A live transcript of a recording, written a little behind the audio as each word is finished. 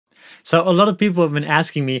So a lot of people have been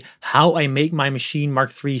asking me how I make my Maschine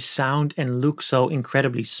mk3 sound and look so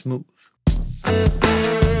incredibly smooth.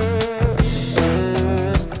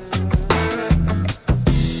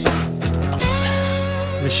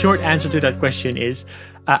 The short answer to that question is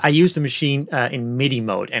I use the Maschine in Midi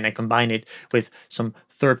mode, and I combine it with some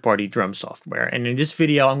third-party drum software. And in this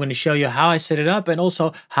video, I'm going to show you how I set it up and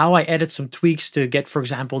also how I added some tweaks to get, for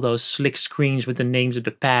example, those slick screens with the names of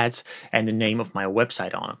the pads and the name of my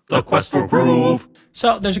website on them. The Quest for Groove!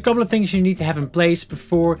 So there's a couple of things you need to have in place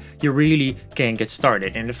before you really can get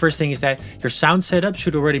started. And the first thing is that your sound setup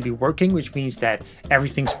should already be working, which means that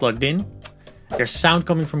everything's plugged in. There's sound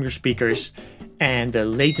coming from your speakers, and the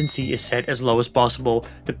latency is set as low as possible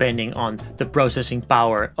depending on the processing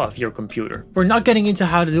power of your computer. We're not getting into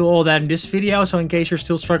how to do all that in this video, so in case you're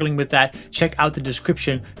still struggling with that, check out the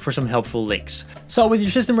description for some helpful links. So with your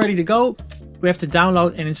system ready to go, we have to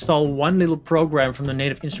download and install one little program from the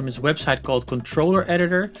Native Instruments website called Controller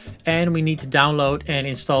Editor, and we need to download and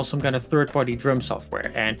install some kind of third-party drum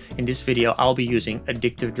software. And in this video, I'll be using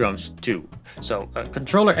Addictive Drums 2. So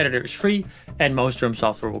Controller Editor is free, and most drum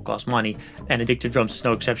software will cost money, and Addictive Drums is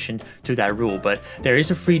no exception to that rule. But there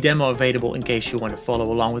is a free demo available in case you want to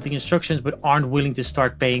follow along with the instructions but aren't willing to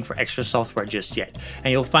start paying for extra software just yet.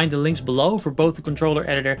 And you'll find the links below for both the Controller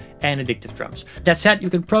Editor and Addictive Drums. That said,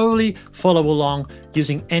 you can probably follow along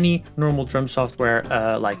using any normal drum software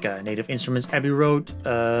like Native Instruments, Abbey Road,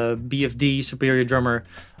 BFD, Superior Drummer,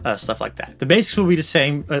 stuff like that. The basics will be the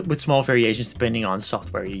same with small variations depending on the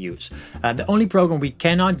software you use. The only program we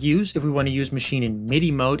cannot use if we want to use Maschine in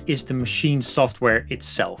Midi mode is the Maschine software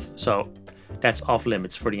itself. So that's off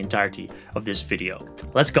limits for the entirety of this video.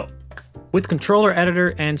 Let's go. With Controller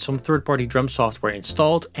Editor and some third-party drum software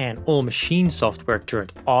installed and all Maschine software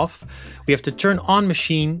turned off, we have to turn on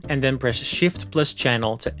Maschine and then press Shift plus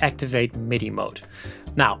Channel to activate Midi mode.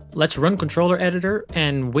 Now, let's run Controller Editor,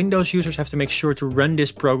 and Windows users have to make sure to run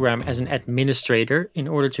this program as an administrator in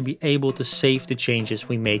order to be able to save the changes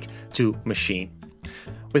we make to Maschine.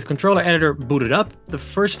 With Controller Editor booted up, the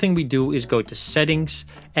first thing we do is go to Settings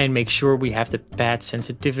and make sure we have the pad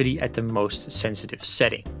sensitivity at the most sensitive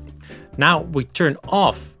setting. Now we turn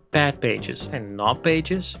off pad pages and knob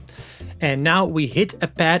pages, and now we hit a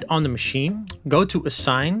pad on the Maschine, go to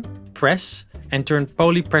Assign, press, and turn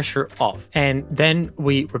poly pressure off. And then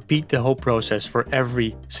we repeat the whole process for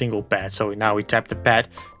every single pad. So now we tap the pad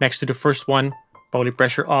next to the first one, poly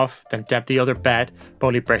pressure off, then tap the other pad,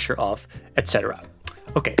 poly pressure off, etc.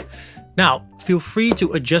 Okay, now feel free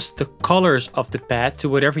to adjust the colors of the pad to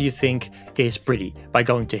whatever you think is pretty by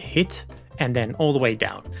going to Hit and then all the way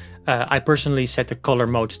down. I personally set the color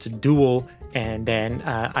modes to dual, and then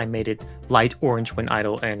I made it light orange when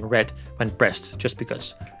idle and red when pressed, just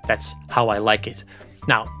because that's how I like it.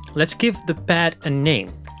 Now, let's give the pad a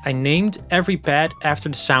name. I named every pad after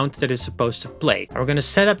the sound that is supposed to play. We're going to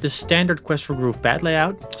set up the standard Quest for Groove pad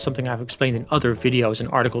layout, something I've explained in other videos and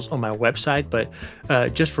articles on my website, but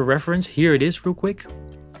just for reference, here it is real quick.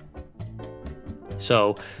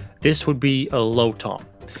 So this would be a low tom.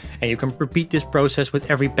 And you can repeat this process with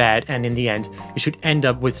every pad, and in the end you should end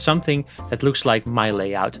up with something that looks like my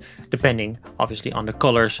layout, depending obviously on the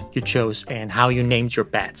colors you chose and how you named your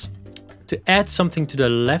pads. To add something to the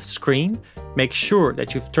left screen, make sure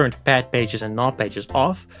that you've turned pad pages and knob pages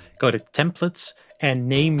off, go to Templates and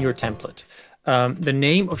name your template. The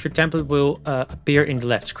name of your template will appear in the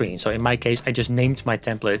left screen. So in my case, I just named my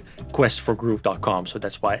template questforgroove.com, so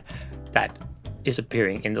that's why that is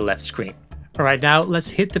appearing in the left screen. Alright, now let's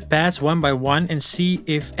hit the pads one by one and see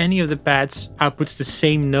if any of the pads outputs the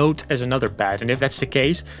same note as another pad. And if that's the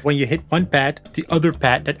case, when you hit one pad, the other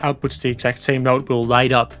pad that outputs the exact same note will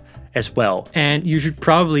light up as well. And you should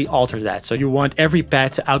probably alter that. So you want every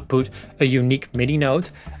pad to output a unique MIDI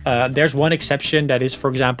note. There's one exception, that is, for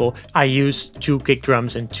example, I use 2 kick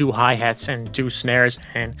drums and 2 hi-hats and 2 snares,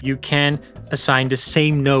 and you can assign the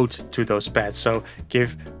same note to those pads. So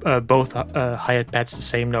give both hi-hat pads the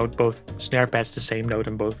same note, both snare pads the same note,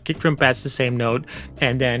 and both kick drum pads the same note.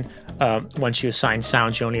 And then once you assign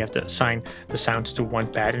sounds, you only have to assign the sounds to one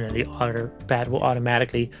pad, and then the other pad will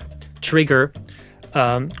automatically trigger.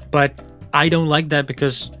 But I don't like that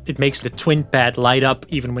because it makes the twin pad light up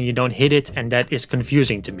even when you don't hit it, and that is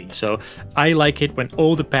confusing to me. So I like it when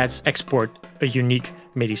all the pads export a unique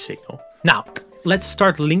MIDI signal. Now, let's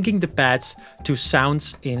start linking the pads to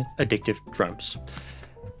sounds in Addictive Drums.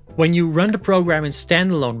 When you run the program in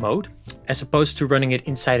standalone mode, as opposed to running it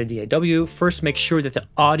inside a DAW, first make sure that the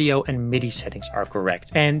audio and MIDI settings are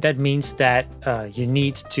correct. And that means that you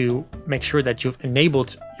need to make sure that you've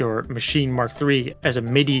enabled your Maschine mk3 as a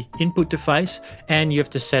MIDI input device, and you have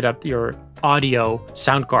to set up your audio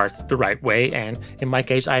sound card the right way. And in my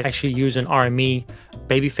case, I actually use an RME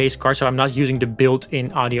babyface card, so I'm not using the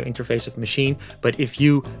built-in audio interface of Maschine. But if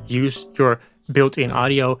you use your built-in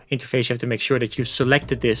audio interface, you have to make sure that you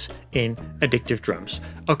selected this in Addictive Drums.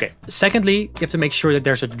 Okay, secondly, you have to make sure that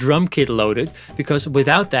there's a drum kit loaded, because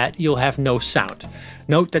without that, you'll have no sound.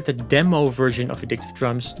 Note that the demo version of Addictive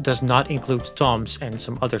Drums does not include toms and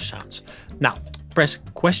some other sounds. Now, press !,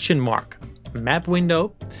 map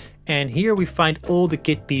window, and here we find all the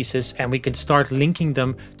kit pieces and we can start linking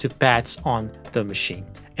them to pads on the machine.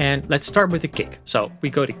 And let's start with the kick. So we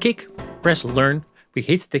go to kick, press learn, we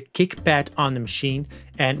hit the kick pad on the machine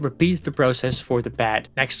and repeat the process for the pad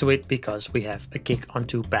next to it, because we have a kick on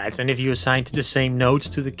 2 pads. And if you assigned the same notes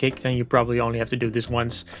to the kick, then you probably only have to do this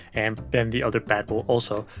once, and then the other pad will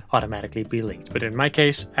also automatically be linked. But in my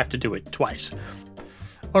case, I have to do it twice.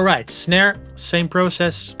 All right, snare, same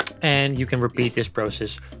process, and you can repeat this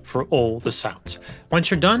process for all the sounds. Once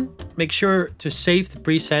you're done, make sure to save the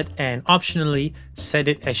preset and optionally set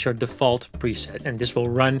it as your default preset. And this will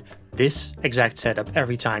run this exact setup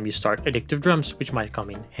every time you start Addictive Drums, which might come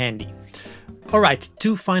in handy. All right,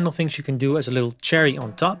 2 final things you can do as a little cherry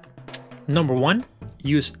on top. Number 1,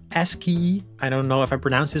 use ASCII. I don't know if I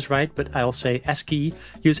pronounced this right, but I'll say ASCII.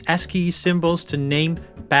 Use ASCII symbols to name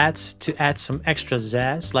pads to add some extra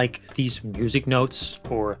zazz, like these music notes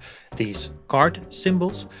or these card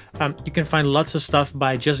symbols. You can find lots of stuff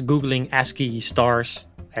by just Googling ASCII stars,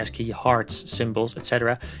 ASCII hearts, symbols,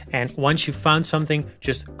 etc. And once you've found something,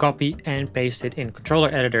 just copy and paste it in Controller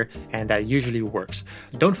Editor, and that usually works.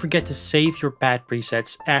 Don't forget to save your pad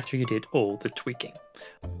presets after you did all the tweaking.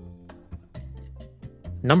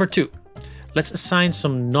 Number 2, let's assign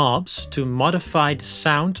some knobs to modify the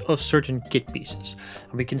sound of certain kit pieces.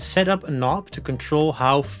 And we can set up a knob to control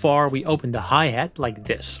how far we open the hi-hat, like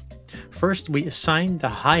this. First, we assign the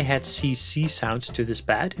hi-hat CC sound to this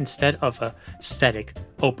pad instead of a static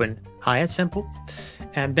open hi-hat sample.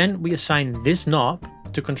 And then we assign this knob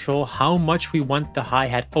to control how much we want the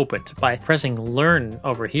hi-hat opened by pressing learn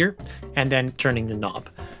over here and then turning the knob.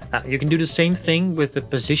 You can do the same thing with the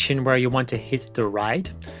position where you want to hit the ride.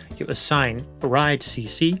 You assign ride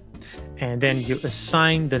CC, and then you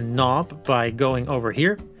assign the knob by going over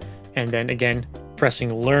here, and then again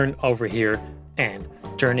pressing learn over here and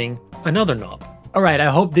turning another knob. Alright, I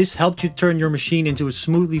hope this helped you turn your machine into a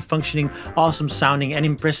smoothly functioning, awesome sounding and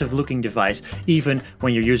impressive looking device, even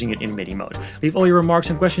when you're using it in MIDI mode. Leave all your remarks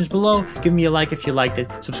and questions below, give me a like if you liked it,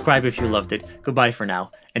 subscribe if you loved it. Goodbye for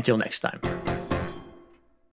now, until next time.